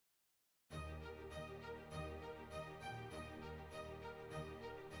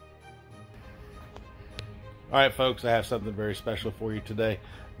All right, folks, I have something very special for you today.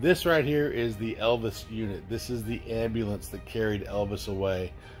 This right here is the Elvis unit. This is the ambulance that carried Elvis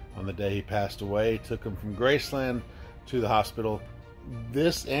away on the day he passed away. Took him from Graceland to the hospital.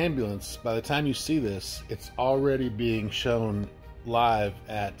 This ambulance, by the time you see this, it's already being shown live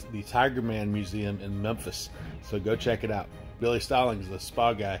at the Tiger Man Museum in Memphis. So go check it out. Billy Stallings, the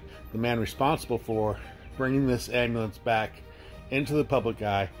spa guy, the man responsible for bringing this ambulance back into the public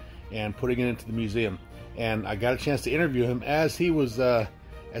eye and putting it into the museum. And I got a chance to interview him as he was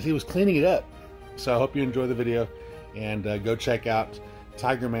cleaning it up. So I hope you enjoy the video, and go check out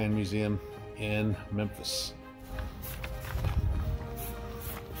Tiger Man Museum in Memphis.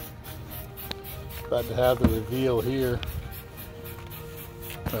 About to have the reveal here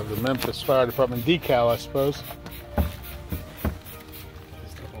of the Memphis Fire Department decal, I suppose.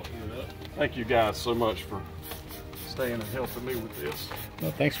 Thank you guys so much for staying and helping me with this.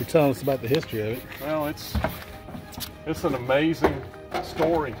 Well, thanks for telling us about the history of it. Well, it's an amazing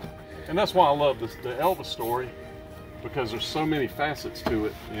story, and that's why I love this, the Elvis story, because there's so many facets to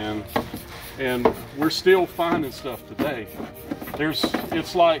it, and we're still finding stuff today.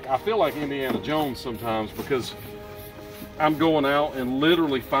 It's like, I feel like Indiana Jones sometimes, because I'm going out and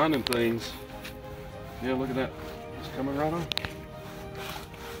literally finding things. Yeah, look at that. It's coming right on.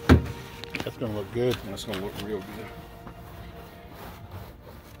 That's gonna look good. That's gonna look real good.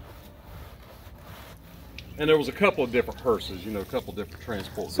 And there was a couple of different hearses, you know, a couple of different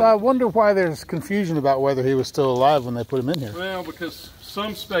transports. So I wonder why there's confusion about whether he was still alive when they put him in here. Well, because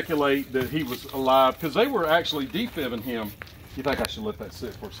some speculate that he was alive, because they were actually defibbing him. You think I should let that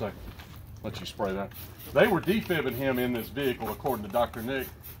sit for a second? Let you spray that. They were defibbing him in this vehicle, according to Dr. Nick.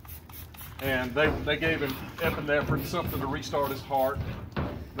 And they gave him epinephrine, something to restart his heart.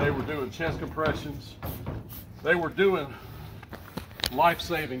 They were doing chest compressions. They were doing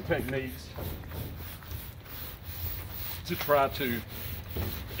life-saving techniques to try to,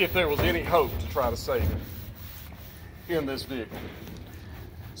 if there was any hope, to try to save him in this vehicle.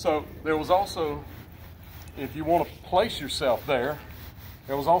 So there was also, if you want to place yourself there,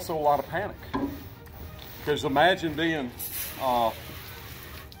 there was also a lot of panic. Because imagine being Joe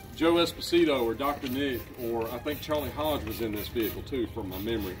Esposito or Dr. Nick, or I think Charlie Hodge was in this vehicle too, from my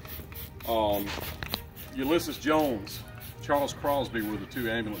memory. Ulysses Jones, Charles Crosby were the two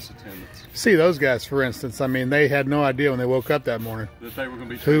ambulance attendants. See, those guys, for instance, I mean, they had no idea when they woke up that morning that they were going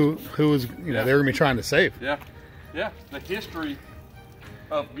to be who was, you know, they were going to be trying to save. Yeah, yeah. The history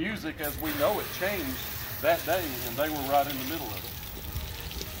of music as we know it changed that day, and they were right in the middle of it.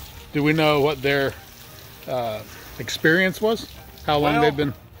 Do we know what their experience was? How long they've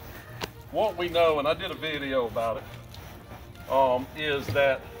been? What we know, and I did a video about it, is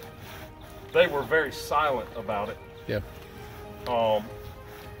that they were very silent about it. Yeah.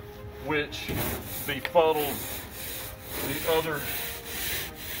 Which befuddled the other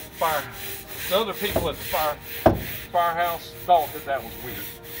people at the firehouse thought that was weird.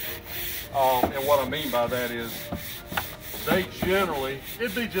 And what I mean by that is, they generally,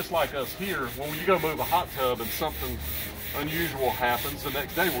 it'd be just like us here, when you go move a hot tub and something unusual happens, the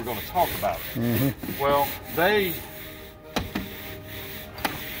next day we're going to talk about it. Mm-hmm. Well, they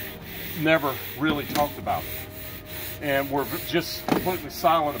never really talked about it, and were just completely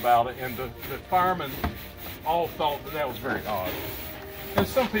silent about it, and the firemen all thought that was very odd. And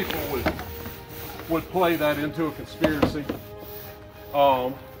some people would play that into a conspiracy.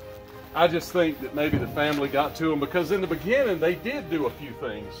 I just think that maybe the family got to them, because in the beginning they did do a few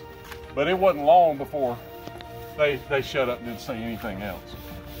things, but it wasn't long before they shut up and didn't say anything else.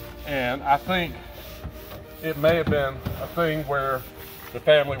 And I think it may have been a thing where the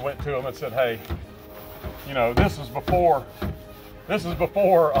family went to them and said, hey, you know, this is before,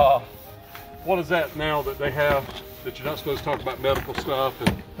 what is that now that they have, that you're not supposed to talk about medical stuff?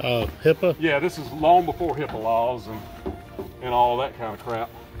 And HIPAA? Yeah, this is long before HIPAA laws and all that kind of crap.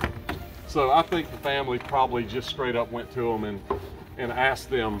 So I think the family probably just straight up went to them and asked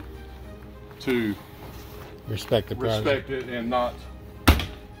them to respect it and not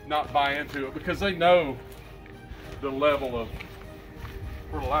buy into it, because they know the level of,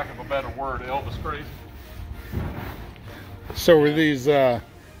 for lack of a better word, Elvis crazy. So were these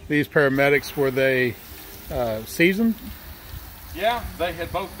paramedics, were they seasoned? Yeah, they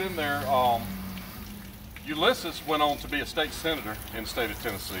had both been there. Ulysses went on to be a state senator in the state of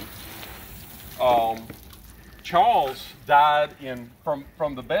Tennessee. Charles died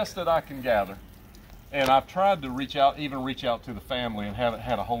from the best that I can gather, and I've tried to reach out to the family, and haven't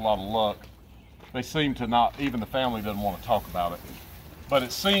had a whole lot of luck. They seem to not, even the family doesn't want to talk about it. But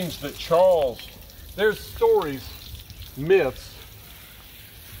it seems that Charles, there's stories, myths,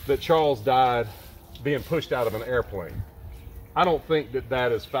 that Charles died being pushed out of an airplane. I don't think that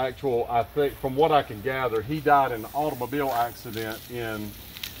that is factual. I think, from what I can gather, he died in an automobile accident in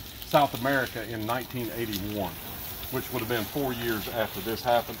South America in 1981, which would have been 4 years after this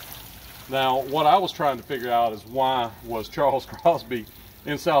happened. Now, what I was trying to figure out is, why was Charles Crosby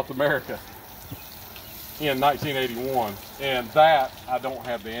in South America in 1981? And that I don't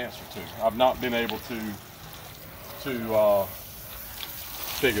have the answer to. I've not been able to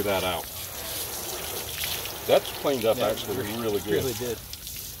figure that out. That's cleaned up actually really good. Really did.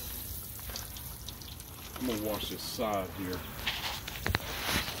 I'm gonna wash this side here.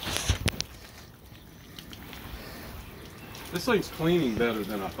 This thing's cleaning better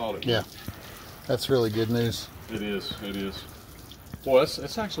than I thought it would. Yeah, that's really good news. It is. It is. Boy,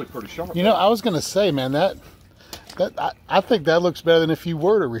 it's actually pretty sharp. You know, I was gonna say, man, that I think that looks better than if you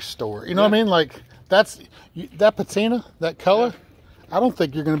were to restore. You know what I mean? Like, that patina, that color. Yeah. I don't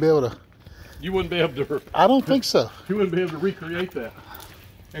think you're gonna be able to. You wouldn't be able to. I don't think so. You wouldn't be able to recreate that.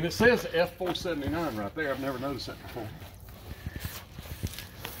 And it says F479 right there. I've never noticed that before.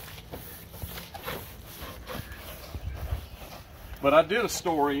 But I did a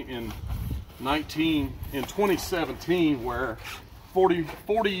story in 2017 where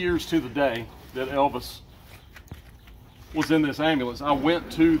 40 years to the day that Elvis was in this ambulance, I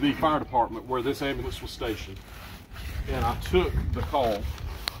went to the fire department where this ambulance was stationed, and I took the call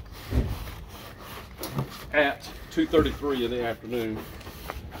at 2:33 in the afternoon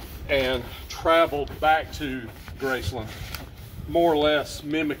and traveled back to Graceland, more or less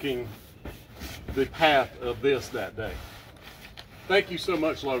mimicking the path of this that day. Thank you so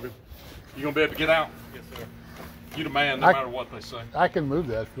much, Logan. You gonna be able to get out? Yes, sir. You the man, no matter what they say. I can move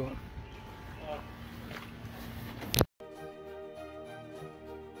that if you want.